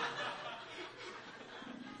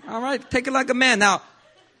 All right, take it like a man. Now,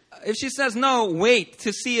 if she says no, wait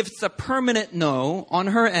to see if it's a permanent no on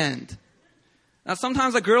her end. Now,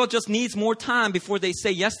 sometimes a girl just needs more time before they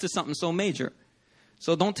say yes to something so major.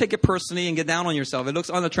 So don't take it personally and get down on yourself. It looks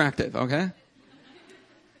unattractive, okay?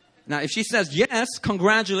 Now, if she says yes,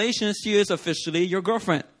 congratulations, she is officially your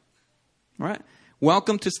girlfriend. All right?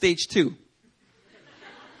 Welcome to stage 2.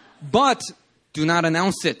 But do not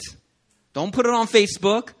announce it. Don't put it on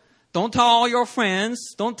Facebook. Don't tell all your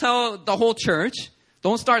friends. Don't tell the whole church.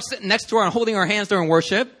 Don't start sitting next to her and holding her hands during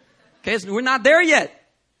worship. Okay, so we're not there yet.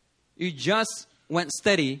 You just went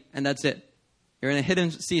steady, and that's it. You're in a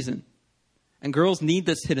hidden season. And girls need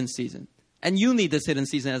this hidden season. And you need this hidden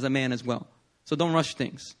season as a man as well. So don't rush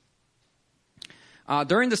things.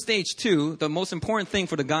 During the stage 2, the most important thing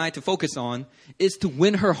for the guy to focus on is to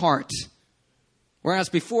win her heart. Whereas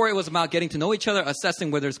before it was about getting to know each other,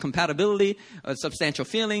 assessing whether there's compatibility, substantial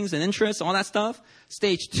feelings and interests, all that stuff.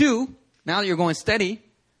 Stage 2, now that you're going steady,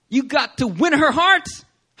 you got to win her heart.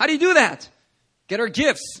 How do you do that? Get her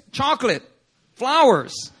gifts, chocolate,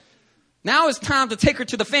 flowers. Now it's time to take her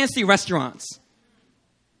to the fancy restaurants.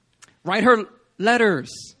 Write her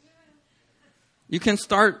letters. You can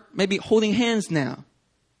start maybe holding hands now,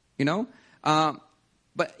 you know.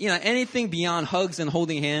 But, you know, anything beyond hugs and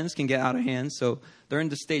holding hands can get out of hand. So during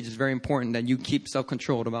this stage, it's very important that you keep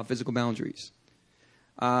self-controlled about physical boundaries.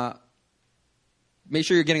 Make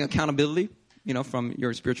sure you're getting accountability, you know, from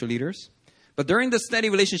your spiritual leaders. But during the steady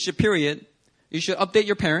relationship period, you should update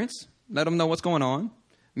your parents. Let them know what's going on.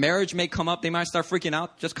 Marriage may come up. They might start freaking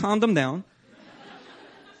out. Just calm them down.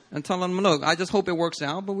 And tell them, look, I just hope it works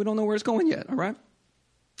out, but we don't know where it's going yet, all right?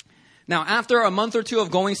 Now, after a month or two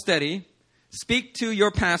of going steady, speak to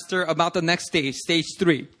your pastor about the next stage, stage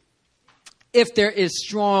 3. If there is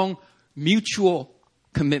strong mutual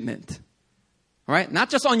commitment, all right? Not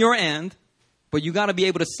just on your end, but you got to be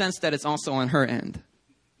able to sense that it's also on her end,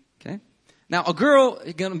 okay? Now, a girl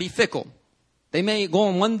is going to be fickle. They may go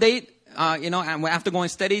on one date, and after going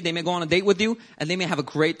steady, they may go on a date with you, and they may have a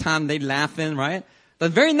great time. They laughing, right? The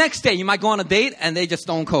very next day, you might go on a date, and they just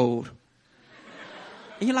stone cold.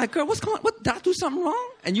 And you're like, girl, what, did I do something wrong?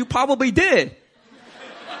 And you probably did.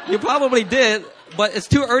 You probably did, but it's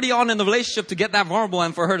too early on in the relationship to get that vulnerable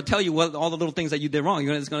and for her to tell you all the little things that you did wrong.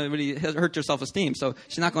 It's going to really hurt your self-esteem. So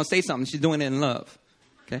she's not going to say something. She's doing it in love.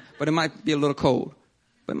 Okay? But it might be a little cold.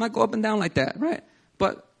 But it might go up and down like that, right?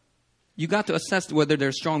 But you got to assess whether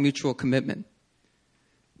there's strong mutual commitment.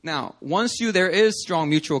 Now, once there is strong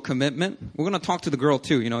mutual commitment, we're going to talk to the girl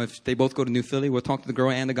too. You know, if they both go to New Philly, we'll talk to the girl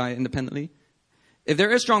and the guy independently. If there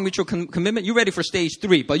is strong mutual commitment, you're ready for stage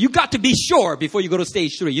 3. But you got to be sure before you go to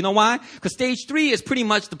stage 3. You know why? Because stage 3 is pretty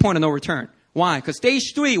much the point of no return. Why? Because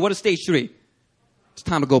stage 3, what is stage 3? It's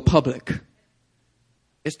time to go public.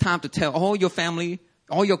 It's time to tell all your family,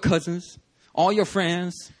 all your cousins, all your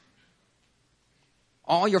friends,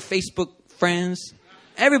 all your Facebook friends,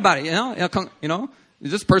 everybody, you know.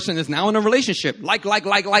 This person is now in a relationship. Like. Wow,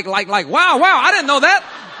 I didn't know that.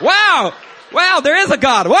 Wow, there is a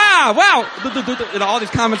God. Wow. You know, all these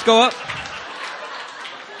comments go up.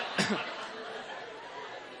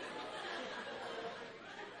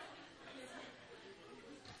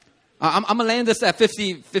 I'm going to land this at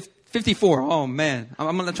 54. Oh, man.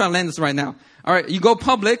 I'm going to try to land this right now. All right, you go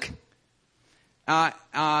public.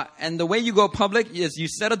 And the way you go public is you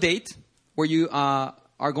set a date where you are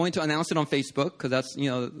going to announce it on Facebook, because that's, you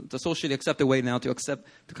know, the socially accepted way now to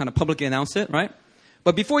kind of publicly announce it, right?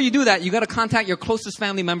 But before you do that, you got to contact your closest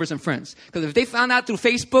family members and friends. Because if they found out through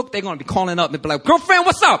Facebook, they're going to be calling up and be like, girlfriend,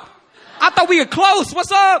 what's up? I thought we were close.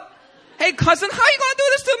 What's up? Hey, cousin, how you going to do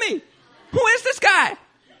this to me? Who is this guy?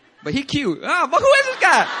 But he cute. Oh, but who is this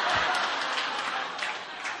guy?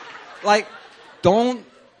 Like, don't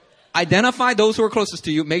identify those who are closest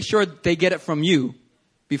to you. Make sure they get it from you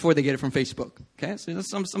before they get it from Facebook. Okay? So that's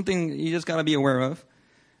something you just got to be aware of.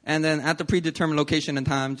 And then at the predetermined location and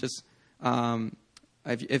time, just...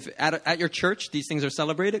 if at your church these things are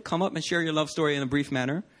celebrated, come up and share your love story in a brief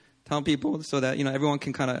manner. Tell people so that, you know, everyone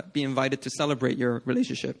can kind of be invited to celebrate your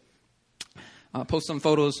relationship. Post some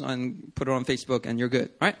photos and put it on Facebook, and you're good.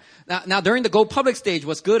 Right? Now during the go public stage,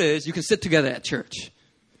 what's good is you can sit together at church.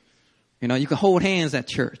 You know, you can hold hands at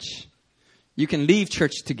church. You can leave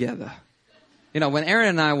church together. You know, when Aaron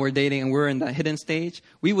and I were dating and we were in the hidden stage,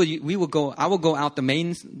 I would go out the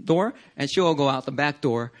main door and she will go out the back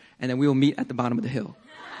door, and then we will meet at the bottom of the hill.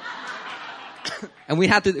 And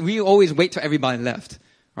we always wait till everybody left,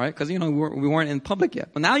 right? Because, you know, we weren't in public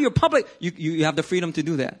yet. But now you're public, you have the freedom to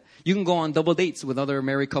do that. You can go on double dates with other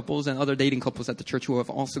married couples and other dating couples at the church who have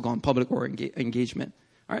also gone public or engagement.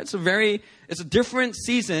 All right, it's a different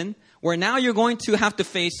season where now you're going to have to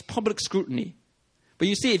face public scrutiny. But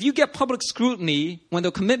you see, if you get public scrutiny when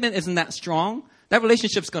the commitment isn't that strong, that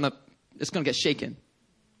relationship's gonna get shaken.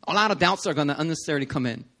 A lot of doubts are gonna unnecessarily come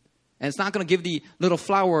in, and it's not gonna give the little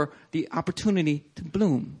flower the opportunity to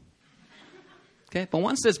bloom. Okay, but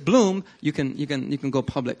once it's bloom, you can go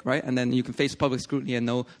public, right? And then you can face public scrutiny and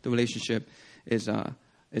know the relationship is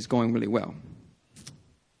going really well.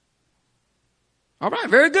 All right,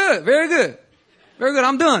 very good.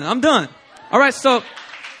 I'm done. All right, so.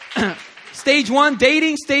 Stage 1,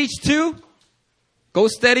 dating. Stage 2, go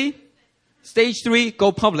steady. Stage 3,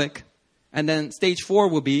 go public. And then stage 4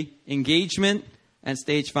 will be engagement. And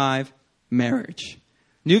stage 5, marriage.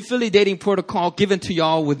 New Philly dating protocol given to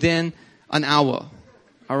y'all within an hour.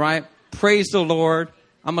 All right? Praise the Lord.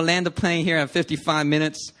 I'm going to land the plane here at 55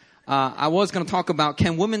 minutes. I was going to talk about,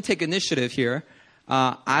 can women take initiative here?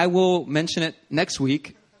 I will mention it next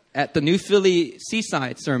week at the New Philly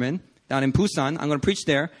Seaside sermon down in Busan. I'm going to preach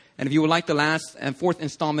there. And if you would like the last and fourth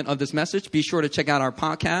installment of this message, be sure to check out our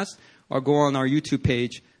podcast or go on our YouTube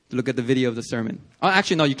page to look at the video of the sermon. Oh,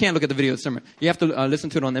 actually, no, you can't look at the video of the sermon. You have to listen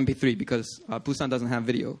to it on MP3 because Busan doesn't have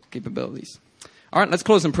video capabilities. All right, let's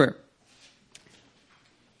close in prayer.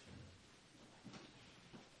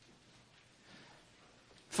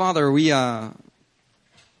 Father, we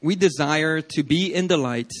desire to be in the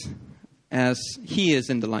light as He is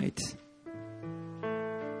in the light.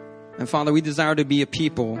 And Father, we desire to be a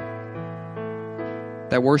people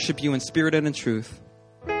that worship You in spirit and in truth,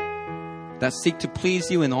 that seek to please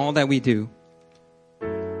You in all that we do.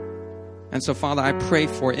 And so, Father, I pray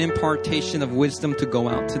for impartation of wisdom to go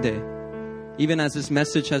out today. Even as this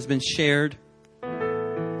message has been shared,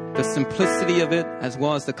 the simplicity of it as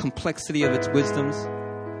well as the complexity of its wisdoms,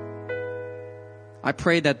 I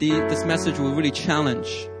pray that this message will really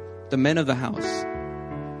challenge the men of the house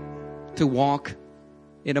to walk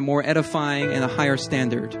in a more edifying and a higher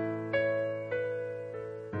standard.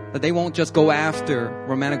 That they won't just go after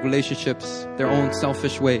romantic relationships their own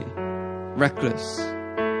selfish way, reckless,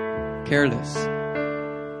 careless.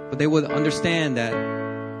 But they would understand that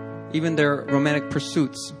even their romantic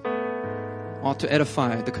pursuits ought to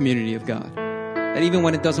edify the community of God. That even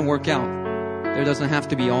when it doesn't work out, there doesn't have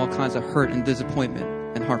to be all kinds of hurt and disappointment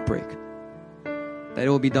and heartbreak. That it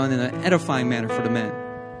will be done in an edifying manner for the men.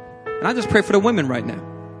 And I just pray for the women right now.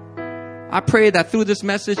 I pray that through this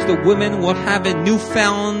message, the women will have a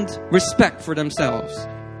newfound respect for themselves.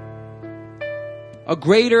 A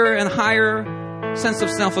greater and higher sense of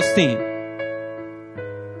self-esteem.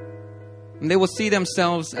 And they will see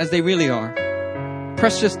themselves as they really are.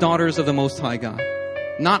 Precious daughters of the Most High God.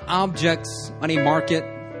 Not objects on a market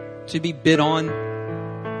to be bid on.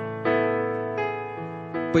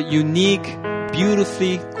 But unique,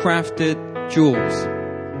 beautifully crafted jewels.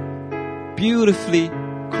 Beautifully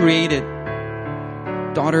created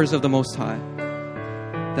daughters of the Most High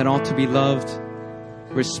that ought to be loved,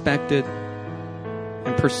 respected,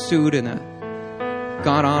 and pursued in a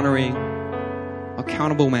God-honoring,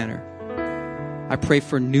 accountable manner. I pray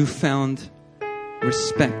for newfound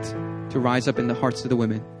respect to rise up in the hearts of the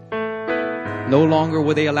women. No longer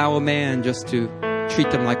will they allow a man just to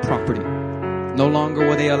treat them like property. No longer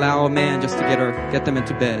will they allow a man just to get them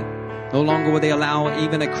into bed. No longer will they allow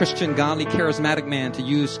even a Christian, godly, charismatic man to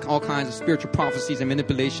use all kinds of spiritual prophecies and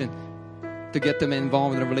manipulation to get them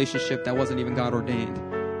involved in a relationship that wasn't even God ordained.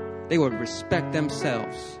 They would respect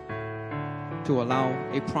themselves to allow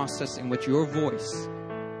a process in which your voice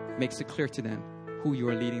makes it clear to them who you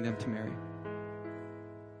are leading them to marry.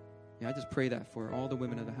 Yeah, I just pray that for all the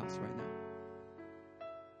women of the house right now.